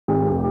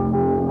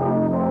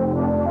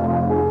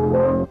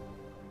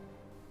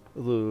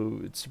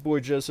It's your boy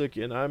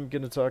Jessic, and I'm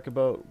gonna talk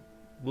about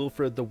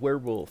Willfred the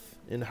Werewolf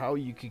and how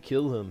you could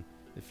kill him.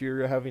 If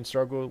you're having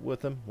struggle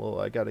with him, well,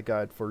 I got a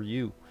guide for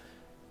you.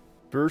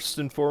 First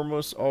and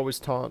foremost, always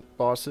taunt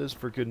bosses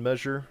for good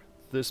measure.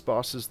 This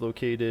boss is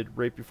located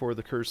right before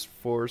the Cursed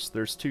Forest.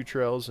 There's two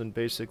trails, and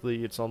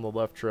basically it's on the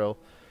left trail.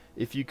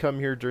 If you come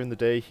here during the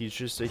day, he's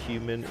just a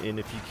human, and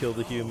if you kill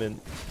the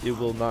human, it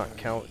will not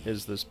count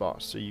as this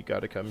boss, so you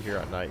gotta come here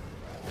at night.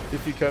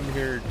 If you come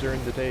here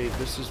during the day,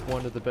 this is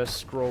one of the best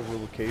scroll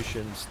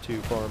locations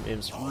to farm, and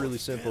it's really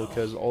simple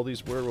because all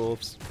these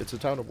werewolves, it's a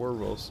town of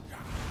werewolves,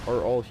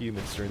 are all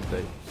humans during the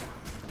day.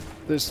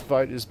 This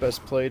fight is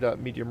best played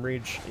at medium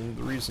range, and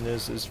the reason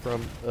is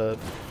from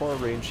far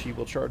range he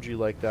will charge you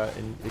like that,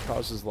 and it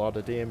causes a lot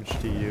of damage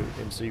to you,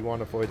 and so you want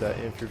to avoid that.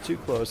 And if you're too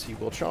close, he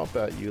will chomp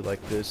at you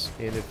like this,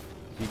 and if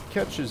he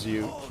catches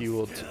you, he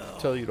will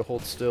tell you to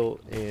hold still,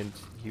 and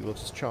he will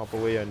just chomp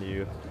away on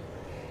you.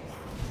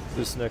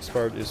 This next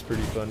part is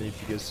pretty funny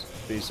because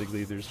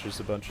basically there's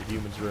just a bunch of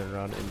humans running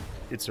around, and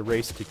it's a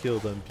race to kill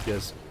them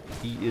because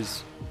he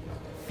is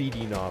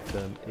feeding off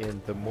them,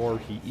 and the more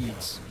he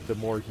eats, the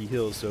more he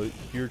heals. So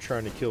you're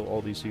trying to kill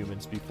all these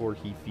humans before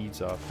he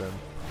feeds off them.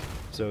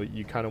 So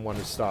you kind of want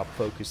to stop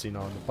focusing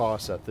on the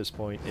boss at this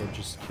point and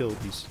just kill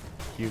these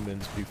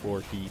humans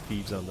before he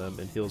feeds on them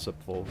and heals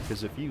up full.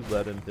 Because if you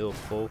let him heal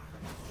full,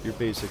 you're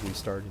basically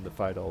starting the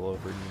fight all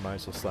over, and you might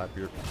as well slap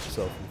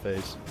yourself in the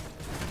face.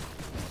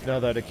 Now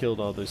that I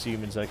killed all those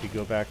humans, I could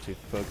go back to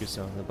focus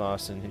on the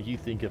boss, and you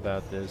think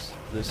about this,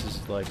 this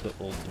is like the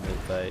ultimate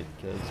fight,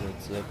 because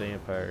it's a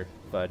vampire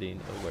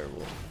fighting a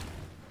werewolf.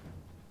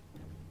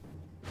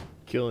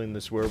 Killing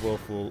this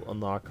werewolf will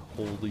unlock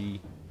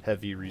holy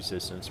heavy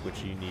resistance,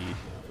 which you need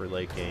for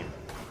late game.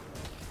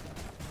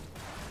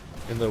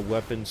 And the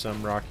weapons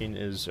I'm rocking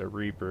is a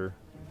Reaper,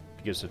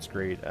 because it's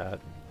great at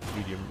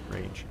medium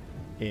range.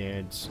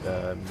 And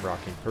I'm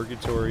rocking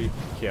Purgatory,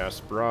 Chaos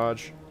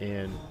Barrage,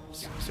 and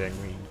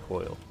Sanguine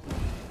Coil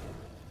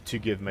to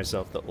give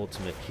myself the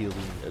ultimate healing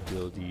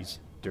abilities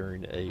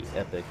during a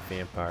epic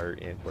vampire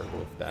and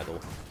werewolf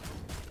battle.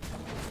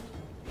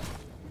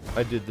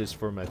 I did this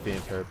for my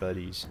vampire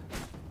buddies.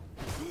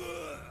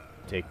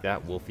 Take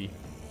that, Wolfie.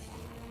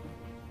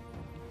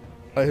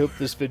 I hope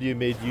this video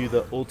made you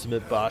the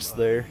ultimate boss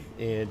there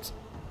and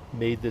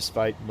made this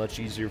fight much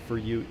easier for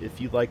you. If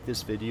you like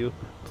this video,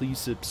 please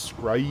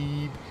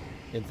subscribe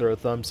and throw a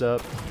thumbs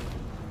up.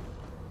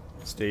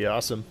 Stay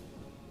awesome.